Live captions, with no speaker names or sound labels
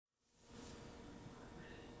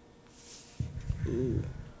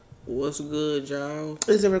What's good, y'all?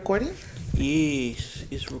 Is it recording? Yes,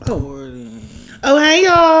 it's recording. Oh, hey,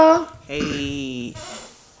 y'all. Hey.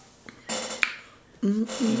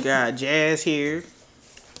 You got Jazz here.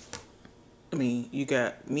 You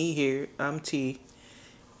got me here. I'm T.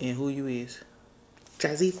 And who you is?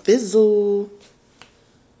 Jazzy Fizzle.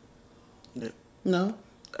 Yep. No?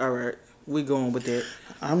 Alright. We going with that.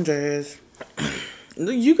 I'm Jazz.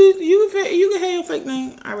 You can have your fake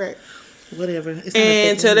name. Alright. Whatever. It's not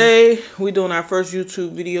And today, we doing our first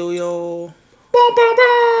YouTube video, y'all.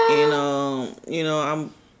 And,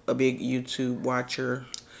 I'm a big YouTube watcher.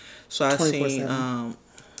 So I seen,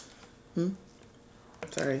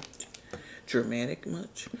 Sorry. Dramatic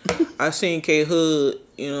much. I seen K Hood,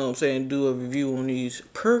 do a review on these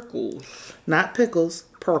Puurckles. Not pickles,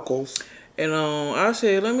 Puurckles. And, I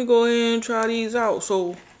said, let me go ahead and try these out.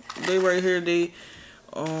 So, they right here, I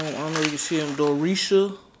don't know if you can see them,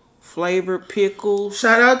 Doreesha flavored pickles.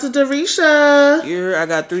 Shout out to Doreesha. Yeah, I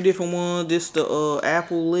got 3 different ones. This the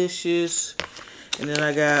Apple-licious. And then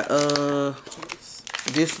I got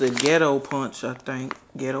this the Ghetto Punch, I think.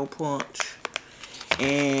 Ghetto Punch.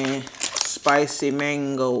 And Spicy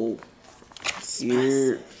Mango.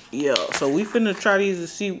 Yeah. So we finna try these to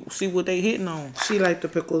see what they hitting on. She like the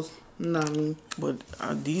pickles. Not me. But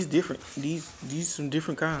these different. These some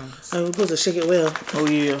different kinds. Oh, we're supposed to shake it well. Oh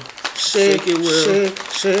yeah. Shake it well.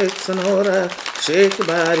 Shake, Sonora. Shake your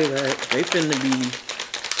body right. They finna be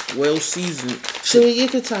well seasoned. Should we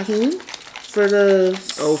get the tahini for the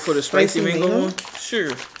for the spicy mango one? Sure.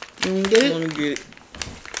 Let me get it. Let me get it.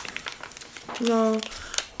 No.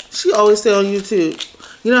 She always stay on YouTube.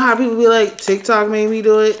 You know how people be like, TikTok made me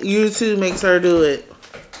do it? YouTube makes her do it.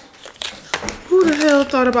 Who the hell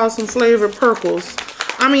thought about some flavored Puurckles?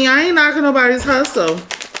 I mean, I ain't knocking nobody's hustle.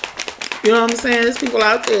 You know what I'm saying? There's people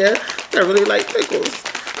out there that really like pickles.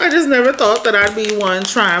 I just never thought that I'd be one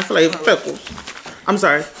trying flavored pickles. I'm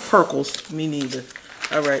sorry, Puurckles. Me neither.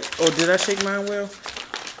 All right. Oh, did I shake mine well?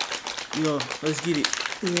 Let's get it.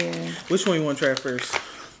 Yeah. Which one you want to try first?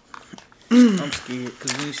 I'm scared.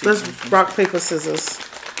 Let's rock, paper, scissors.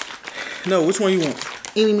 No, which one you want?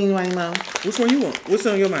 Eeny, meeny, miny, moe. Which one you want? What's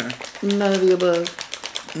on your mind? None of the above.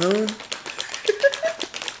 No?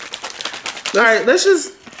 Alright, let's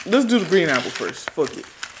do the green apple first. Fuck it.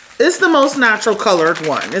 It's the most natural colored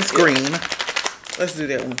one. It's green. Let's do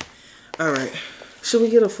that one. Alright. Should we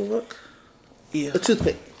get a fork? Yeah. A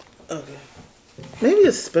toothpick. Okay. Maybe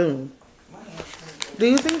a spoon. Do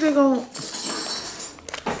you think they're going to...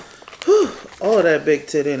 All that big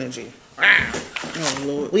tit energy. Oh,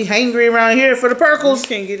 Lord. We hangry around here for the Puurckles. You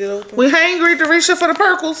can't get it open. We hangry, Doreesha, for the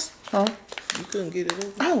Puurckles. Huh? You couldn't get it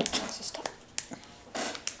open. Oh.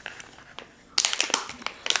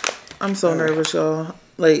 I'm so nervous, y'all.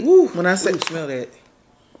 Like, when I say... Ooh, smell that.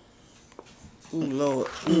 Ooh, Lord.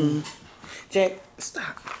 Jack,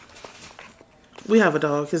 stop. We have a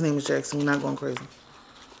dog. His name is Jackson. We're not going crazy.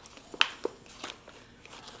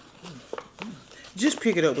 Just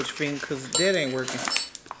pick it up with your finger, because that ain't working.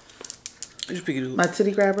 Just pick it up. My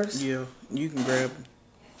titty grabbers? Yeah, you can grab them.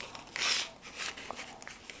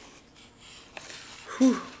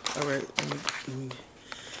 Whew. All right.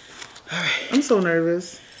 All right. I'm so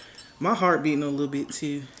nervous. My heart beating a little bit,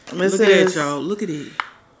 too. Look at that, y'all. Look at it.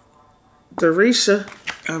 Doreesha.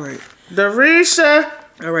 All right. Doreesha.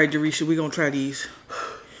 All right, Doreesha, we're going to try these.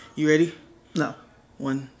 You ready? No.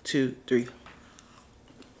 1, 2, 3.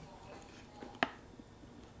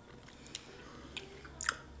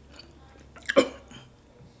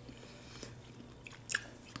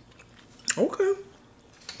 Okay.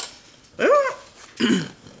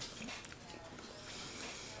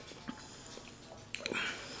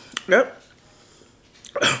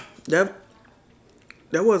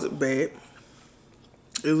 That wasn't bad.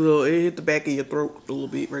 It hit the back of your throat a little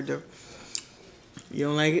bit right there. You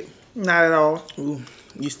don't like it? Not at all. Ooh,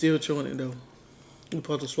 you still chewing it though. You're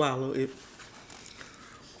supposed to swallow it.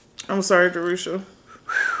 I'm sorry, Doreesha.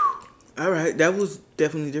 All right, that was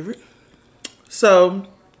definitely different. So,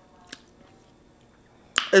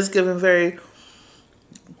 it's giving very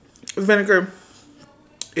vinegar.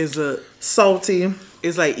 It's salty.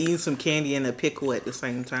 It's like eating some candy and a pickle at the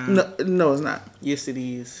same time. No, it's not. Yes, it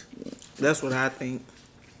is. That's what I think.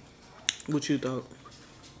 What you thought?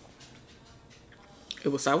 It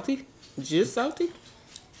was salty? Just salty?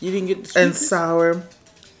 You didn't get the sweetness? And sour.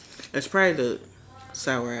 That's probably the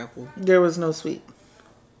sour apple. There was no sweet.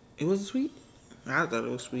 It wasn't sweet? I thought it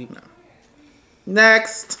was sweet. No.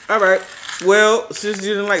 Next. All right. Well, since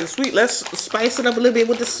you didn't like the sweet, let's spice it up a little bit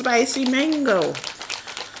with the spicy mango.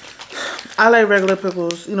 I like regular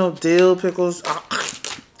pickles. Dill pickles.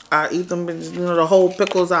 I eat them, the whole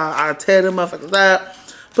pickles. I tear them up like that.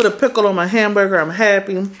 Put a pickle on my hamburger. I'm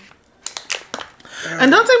happy.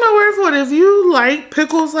 And don't take my word for it. If you like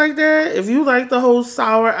pickles like that, if you like the whole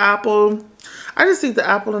sour apple, I just eat the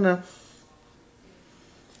apple in the...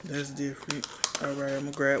 That's different. All right, I'm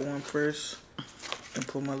gonna grab one first and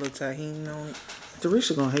put my little tahini on it.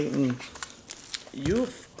 Doreesha gonna hate me. You a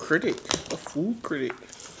critic, a food critic.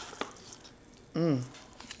 I'm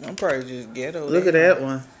probably just ghetto. Look at that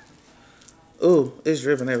one. Ooh, it's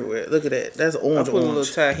dripping everywhere. Look at that. That's orange. I put a little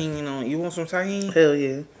tahini on it. You want some tahini? Hell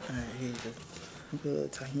yeah. All right, here you go. Put a little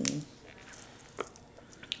tahini.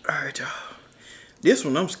 All right, y'all. This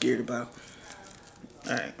one I'm scared about.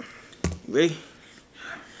 All right. Ready?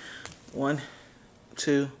 1,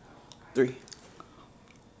 2, 3.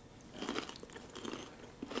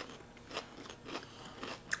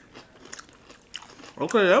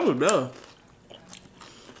 Okay, that was better.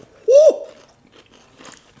 Woo!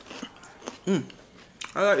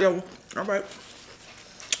 I like that one. All right.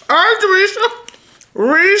 All right,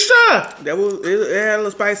 Doreesha. That was it had a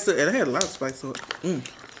little spice to it. It had a lot of spice to it.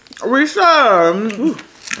 Doreesha. I'm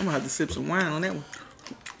gonna have to sip some wine on that one.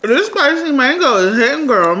 This spicy mango is hitting,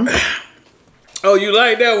 girl. Oh, you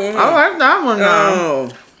like that one? Huh? I like that one now. Oh.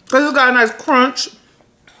 Because it's got a nice crunch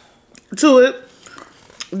to it.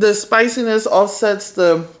 The spiciness offsets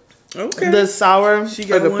the sour. She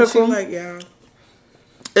got the one pickle. she like, y'all.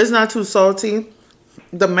 It's not too salty.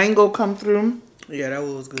 The mango come through. Yeah, that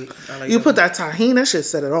was good. I like You that put that tahini, that shit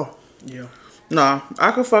set it off. Yeah. Nah,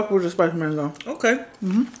 I could fuck with the spicy mango. Okay.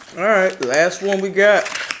 All right. Last one we got.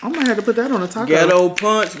 I might have to put that on the taco. Ghetto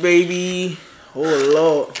punch, baby. Oh,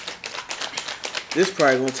 Lord. This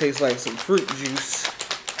probably gonna taste like some fruit juice.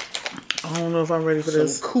 I don't know if I'm ready for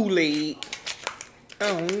this. Some Kool-Aid. I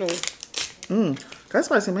don't know. That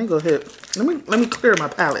spicy mango hit. Let me clear my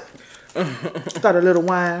palate. Got a little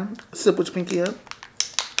wine. Sip with your pinky up.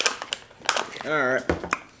 All right.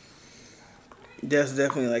 That's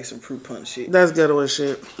definitely like some fruit punch shit. That's ghetto as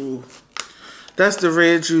shit. Ooh. That's the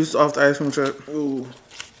red juice off the ice cream truck. Ooh.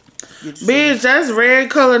 Bitch, that's red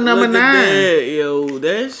color number 9. That, yo,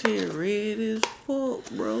 that shit red as fuck,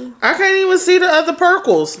 bro. I can't even see the other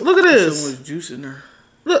Puurckles. Look at this. So much juice in there.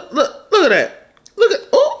 Look at that. Look at,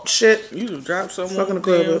 oh, shit. You just dropped something Fucking on the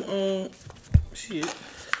club damn, shit.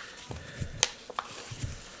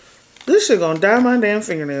 This shit gonna dye my damn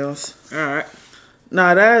fingernails. All right.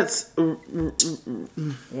 Nah, that's...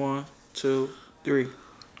 1, 2, 3.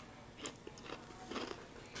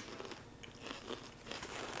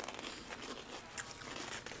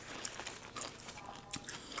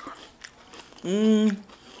 I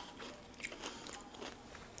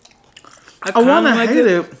wanna like hate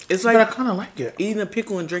it. It's like but I kind of like it. eating a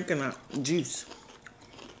pickle and drinking a juice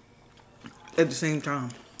at the same time.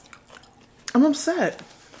 I'm upset.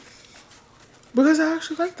 Because I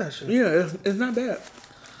actually like that shit. Yeah, it's not bad.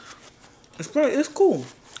 It's cool.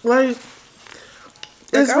 Like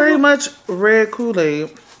it's very much red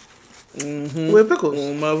Kool-Aid with pickles.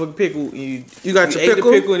 Motherfucking pickle. You got your ate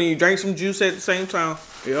pickle? the pickle and you drank some juice at the same time.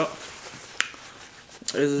 Yep.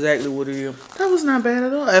 That's exactly what it is. That was not bad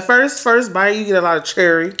at all. At first bite, you get a lot of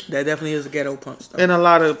cherry That definitely is a ghetto punch, though. and a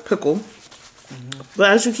lot of pickle. But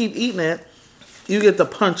as you keep eating it, you get the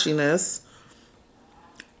punchiness.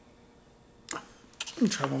 Let me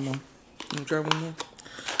try one more. You try one more?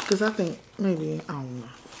 Because I think maybe, I don't know.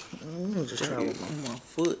 Let me just try one more. On my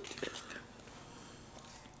foot.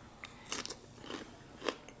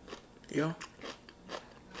 Yeah.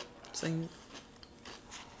 Same.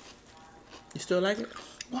 You still like it?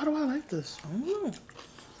 Why do I like this? I don't know.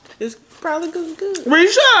 It's probably good.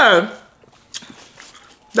 Risha!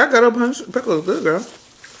 That got a punch. Pickle is good, girl.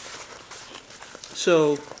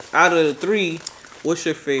 So, out of the 3, what's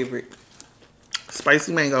your favorite?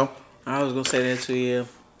 Spicy mango. I was gonna say that too, yeah.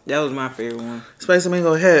 That was my favorite one. Spicy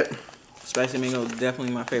mango hit. Spicy mango is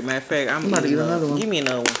definitely my favorite. Matter of fact, I'm about to eat another one. Give me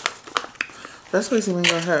another one. That spicy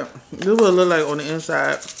mango hit. This is what it look like on the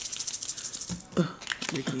inside.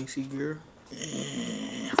 You can see, girl.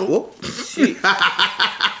 Oh. Shit.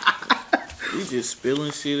 You just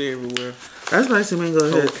spilling shit everywhere. That spicy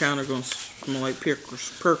mango Whole hit. counter gonna smell like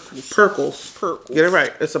Puurckles. Puurckles. Get it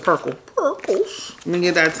right. It's a Puurckle. Puurckles. Let me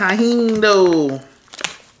get that tahini though.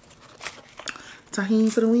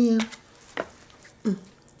 Tahini for the win.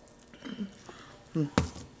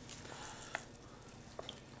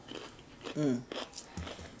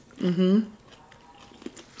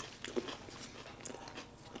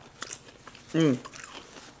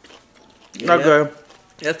 Yeah, Okay.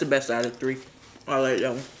 That's the best out of 3. I like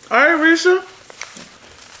that one. All right, Risha.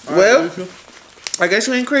 Well, I guess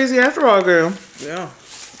you ain't crazy after all, girl. Yeah.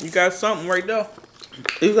 You got something right there.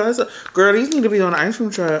 You guys, girl, these need to be on the ice cream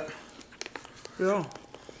truck. Yeah.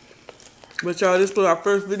 But y'all, this was our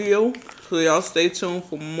first video. So y'all stay tuned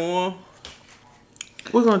for more.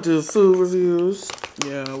 We're going to do food reviews.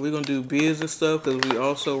 Yeah, we're going to do business stuff because we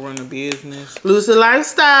also run a business. Lucid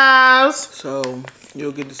Lifestyles. So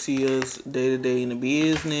you'll get to see us day to day in the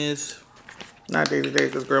business. Not day to day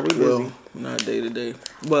because, girl, we busy. Well, not day to day.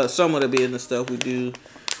 But some of the business stuff we do.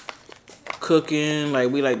 Cooking. Like,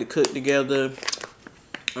 we like to cook together.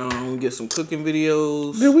 We get some cooking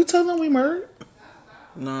videos. Did we tell them we married?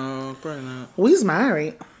 No, probably not. We's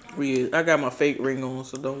married. I got my fake ring on,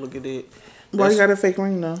 so don't look at it. Why you got a fake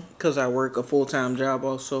ring though? Because I work a full-time job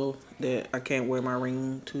also that I can't wear my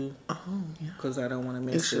ring to. Oh, yeah. Because I don't want to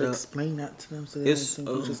You mess should it up. explain that to them so they don't think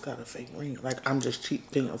you just got a fake ring. Like, I'm just cheap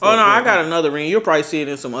thinking. Oh, no, I got another ring. You'll probably see it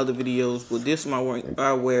in some other videos. But this is my ring.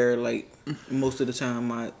 I wear, like, most of the time,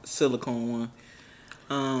 my silicone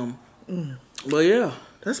one. But, yeah.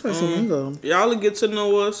 That's my amigo. Y'all will get to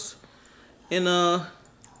know us. And,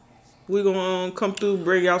 we're going to come through,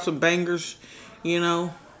 bring out some bangers, you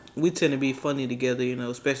know. We tend to be funny together, you know,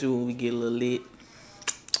 especially when we get a little lit.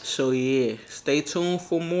 So, yeah, stay tuned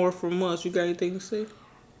for more from us. You got anything to say?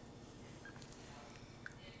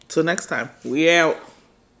 Till next time. We out.